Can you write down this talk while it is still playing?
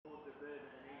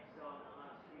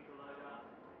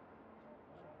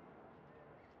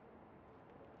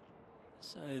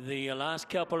So the last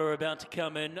couple are about to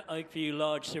come in. Oakview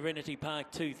Lodge, Serenity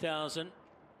Park 2000.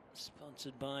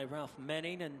 Sponsored by Ralph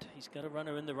Manning, and he's got a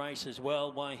runner in the race as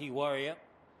well, Waihi Warrior.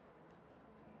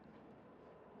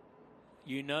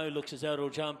 You know, looks as though it'll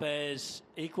jump as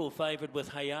equal favourite with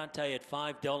Hayate at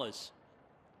 $5.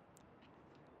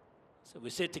 So we're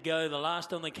set to go, the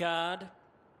last on the card.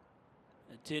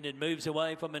 It moves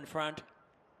away from in front.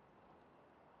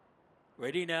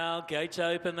 Ready now, gates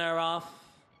open, they're off.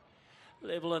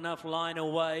 Level enough line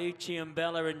away.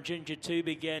 Chiambella and Ginger 2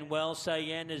 began well.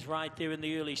 Sayan is right there in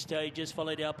the early stages,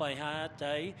 followed out by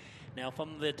Hayate. Now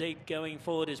from the deep going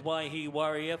forward is Waihi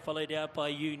Warrior, followed out by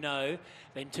You Know.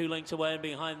 Then 2 lengths away and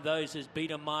behind those is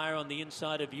Beta Meyer on the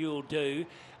inside of You'll Do.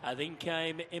 Then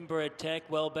came Ember Attack,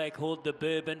 well back Horde the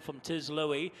Bourbon from Tiz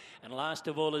Louis. And last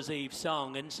of all is Eve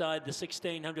Song. Inside the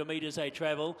 1600 metres they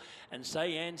travel. And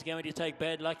Sayan's going to take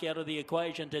bad luck out of the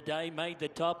equation today. Made the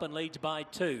top and leads by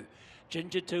 2.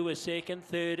 Ginger 2 is second,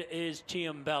 third is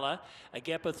Chiambella. A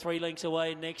gap of 3 lengths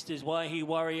away. Next is Waihi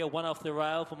Warrior, 1 off the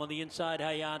rail from on the inside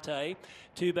Hayate.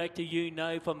 2 back to You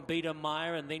Know from Beta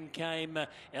Meyer, and then came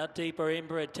out deeper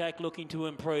Ember Attack looking to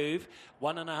improve.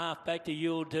 1.5 back to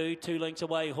You'll Do, 2 lengths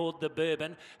away Horde the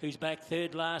Bourbon, who's back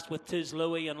third last with Tiz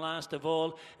Louis, and last of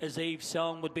all is Eve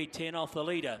Song, would be 10 off the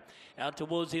leader. Out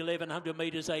towards the 1100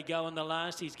 metres they go in the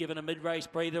last. He's given a mid-race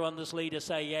breather on this leader,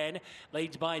 Sayan.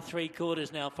 Leads by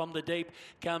 3/4 now. From the deep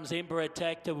comes Ember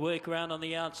Attack to work around on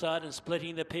the outside, and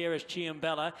splitting the pair is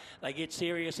Chiambella. They get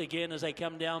serious again as they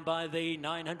come down by the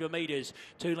 900 metres.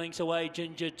 2 lengths away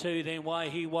Ginger 2, then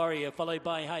Waihi Warrior, followed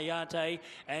by Hayate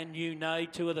and You Know.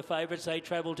 2 of the favourites, they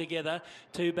travel together.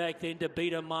 2 back then to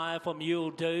Beta Meyer from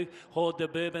You'll Do. Horde the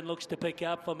Bourbon looks to pick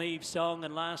up from Eve Song,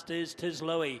 and last is Tiz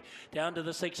Louis. Down to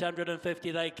the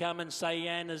 650 they come, and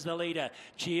Sayan is the leader.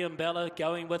 Chiambella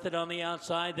going with it on the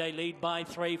outside. They lead by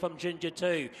 3 from Ginger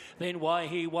 2. Then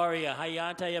Waihi Warrior.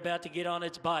 Hayate about to get on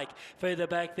its bike. Further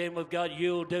back then we've got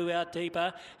You'll Do out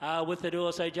deeper. With it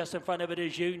also just in front of it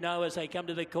is You Know as they come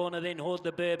to the corner. Then Horde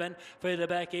the Bourbon. Further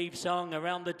back Eve Song.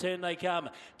 Around the turn they come.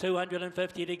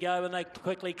 250 to go, and they're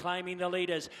quickly claiming the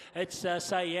leaders. It's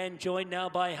Sayan joined now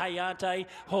by Hayate.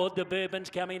 Horde the Bourbon's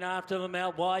coming after them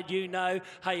out wide. You Know.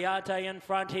 Hayate in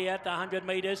front here at the 100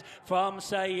 metres from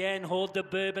Sayan. Horde the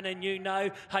Bourbon and You Know.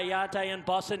 Hayate and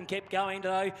Boston kept going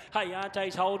though.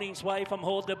 Hayate's holding sway from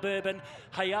Horde the Bourbon.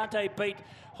 Hayate beat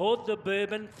Horde the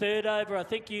Bourbon, third over, I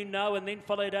think You Know, and then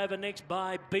followed over next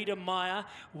by Beta Meyer.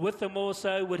 With them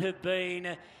also would have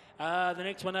been the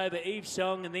next one over Eve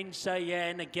Song, and then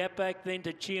Sayan. A gap back then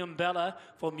to Chiambella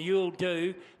from You'll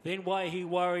Do. Then Waihi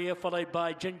Warrior, followed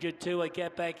by Ginger 2. A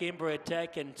gap back Ember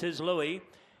Attack, and Tiz Louis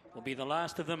will be the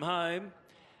last of them home.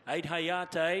 8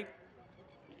 Hayate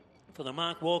for the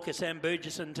Mark Walker, Sam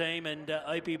Burgesson team, and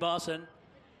Opie Bosson.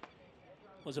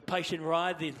 Was a patient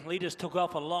ride. The leaders took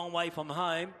off a long way from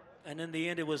home, and in the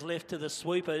end it was left to the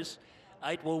sweepers.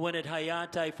 8 will win it.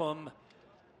 Hayate from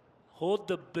Horde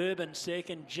the Bourbon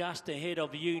second, just ahead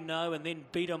of You Know, and then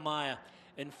Beta Meyer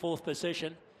in 4th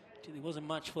position. There wasn't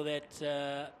much for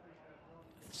that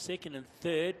second and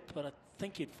third, but I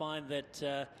think you'd find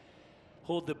that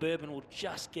Horde the Bourbon will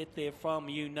just get there from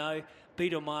You Know.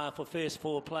 Beta Meyer for first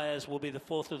 4 players will be the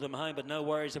 4th of them home, but no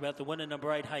worries about the winner,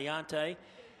 number 8 Hayate.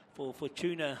 For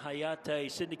Fortuna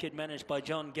Hayate Syndicate, managed by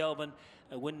John Galvin.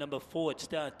 Win number 4 at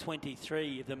start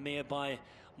 23, the mare by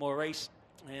Maurice,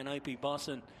 and Opie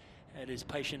Bosson at his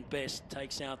patient best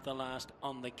takes out the last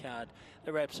on the card.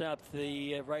 That wraps up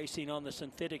the racing on the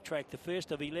synthetic track, the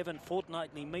first of 11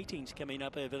 fortnightly meetings coming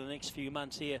up over the next few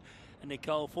months here in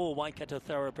Nicole for Waikato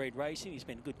Thoroughbred Racing. It's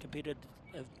been a good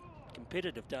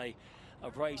competitive day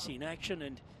of racing action,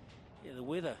 and yeah, the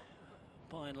weather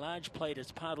by and large played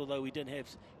its part, although we did have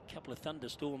a couple of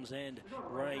thunderstorms and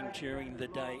rain during the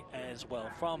day as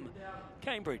well. From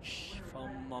Cambridge,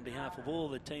 on behalf of all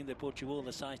the team that brought you all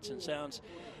the sights and sounds,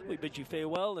 we bid you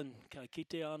farewell and ka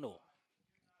kite anō.